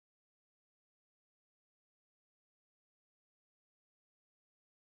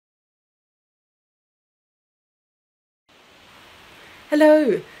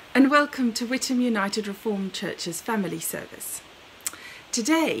Hello and welcome to Witham United Reformed Church's family service.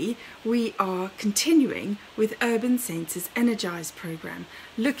 Today we are continuing with Urban Saints' Energize programme,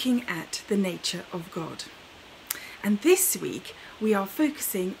 looking at the nature of God. And this week we are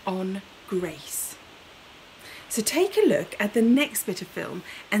focusing on grace. So take a look at the next bit of film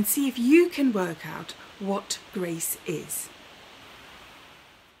and see if you can work out what grace is.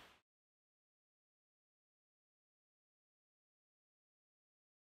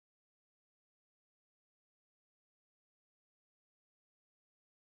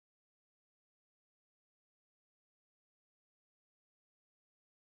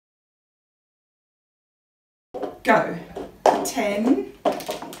 Go. 10,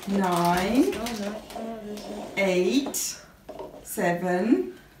 9, 8,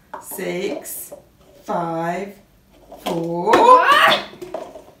 7, 6, 5, 4,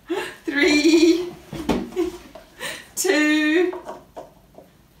 3, 2,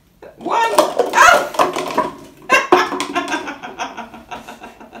 1. Ah!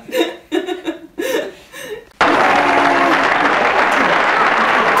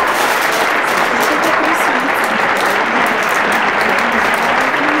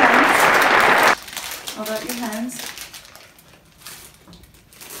 Hold out your hands.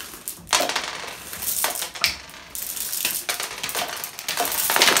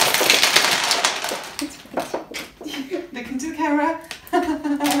 Look into the camera.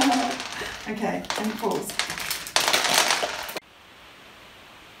 Okay, and pause.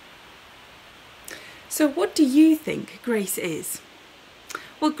 So what do you think grace is?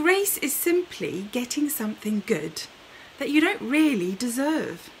 Well, grace is simply getting something good that you don't really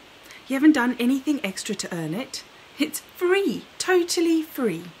deserve. You haven't done anything extra to earn it. It's free, totally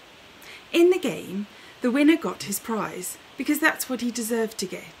free. In the game, the winner got his prize because that's what he deserved to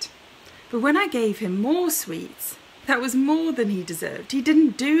get. But when I gave him more sweets, that was more than he deserved. He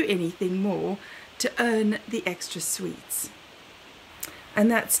didn't do anything more to earn the extra sweets.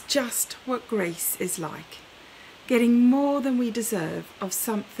 And that's just what grace is like. Getting more than we deserve of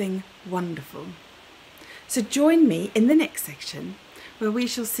something wonderful. So join me in the next section where we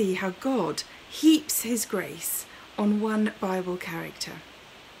shall see how God heaps his grace on one Bible character.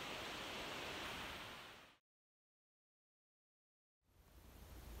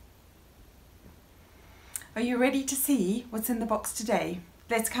 Are you ready to see what's in the box today?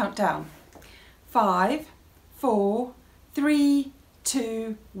 Let's count down. 5, 4, 3,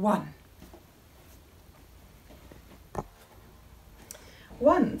 2, 1.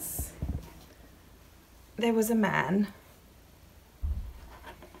 Once there was a man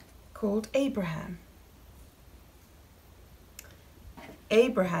called Abraham.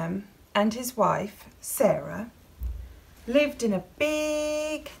 Abraham and his wife, Sarah, lived in a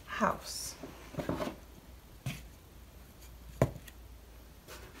big house.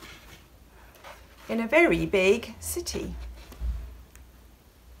 In a very big city.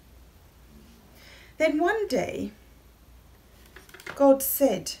 Then one day, God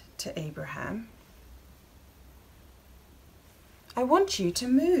said to Abraham, I want you to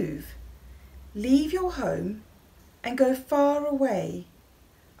move. Leave your home and go far away.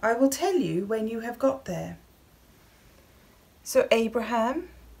 I will tell you when you have got there. So Abraham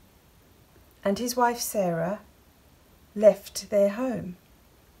and his wife Sarah left their home.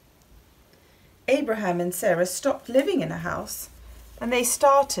 Abraham and Sarah stopped living in a house and they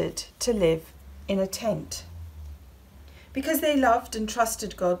started to live in a tent. Because they loved and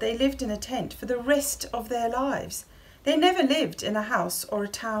trusted God, they lived in a tent for the rest of their lives. They never lived in a house or a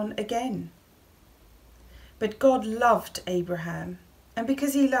town again. But God loved Abraham, and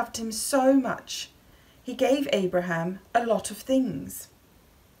because he loved him so much, he gave Abraham a lot of things.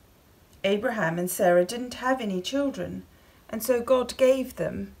 Abraham and Sarah didn't have any children, and so God gave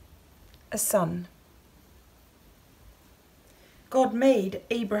them a son. God made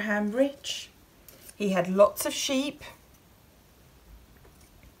Abraham rich. He had lots of sheep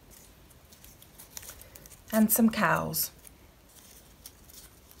and some cows.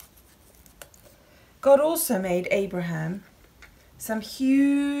 God also made Abraham some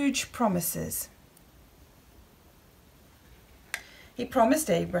huge promises. He promised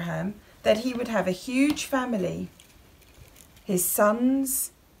Abraham that he would have a huge family. His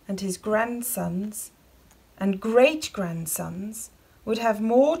sons and his grandsons and great-grandsons would have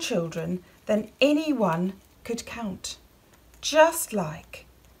more children than anyone could count, just like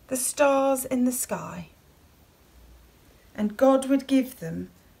the stars in the sky. And God would give them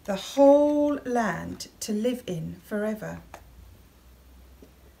the whole land to live in forever.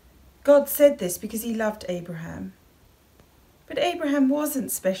 God said this because he loved Abraham. But Abraham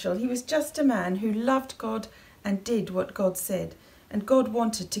wasn't special. He was just a man who loved God and did what God said. and God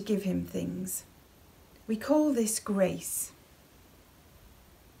wanted to give him things. We call this grace.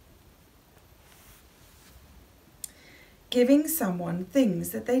 Giving someone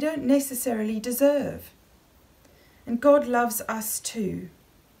things that they don't necessarily deserve. And God loves us too.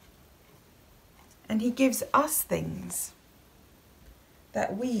 And he gives us things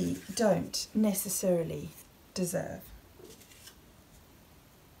that we don't necessarily deserve.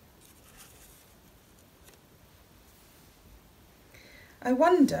 I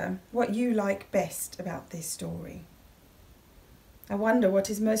wonder what you like best about this story. I wonder what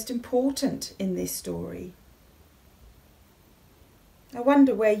is most important in this story. I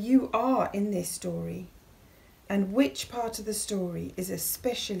wonder where you are in this story and which part of the story is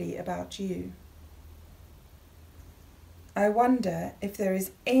especially about you. I wonder if there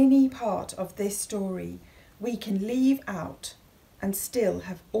is any part of this story we can leave out and still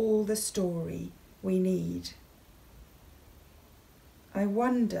have all the story we need. I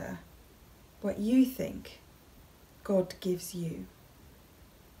wonder what you think God gives you.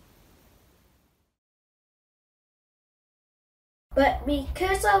 But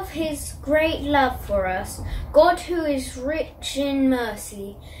because of his great love for us, God, who is rich in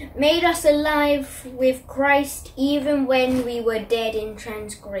mercy, made us alive with Christ even when we were dead in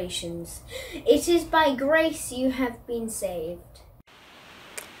transgressions. It is by grace you have been saved.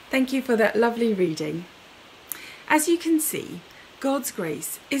 Thank you for that lovely reading. As you can see, God's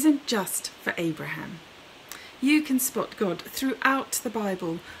grace isn't just for Abraham. You can spot God throughout the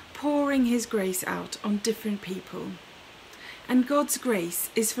Bible pouring his grace out on different people. And God's grace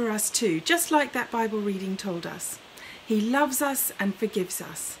is for us too, just like that Bible reading told us. He loves us and forgives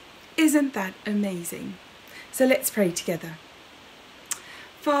us. Isn't that amazing? So let's pray together.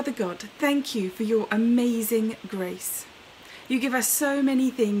 Father God, thank you for your amazing grace. You give us so many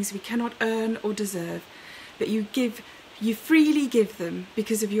things we cannot earn or deserve, but you freely give them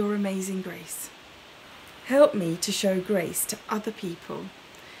because of your amazing grace. Help me to show grace to other people,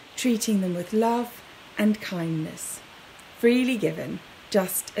 treating them with love and kindness. Freely given,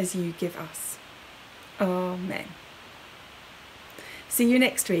 just as you give us. Amen. See you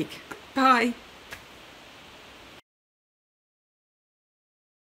next week. Bye.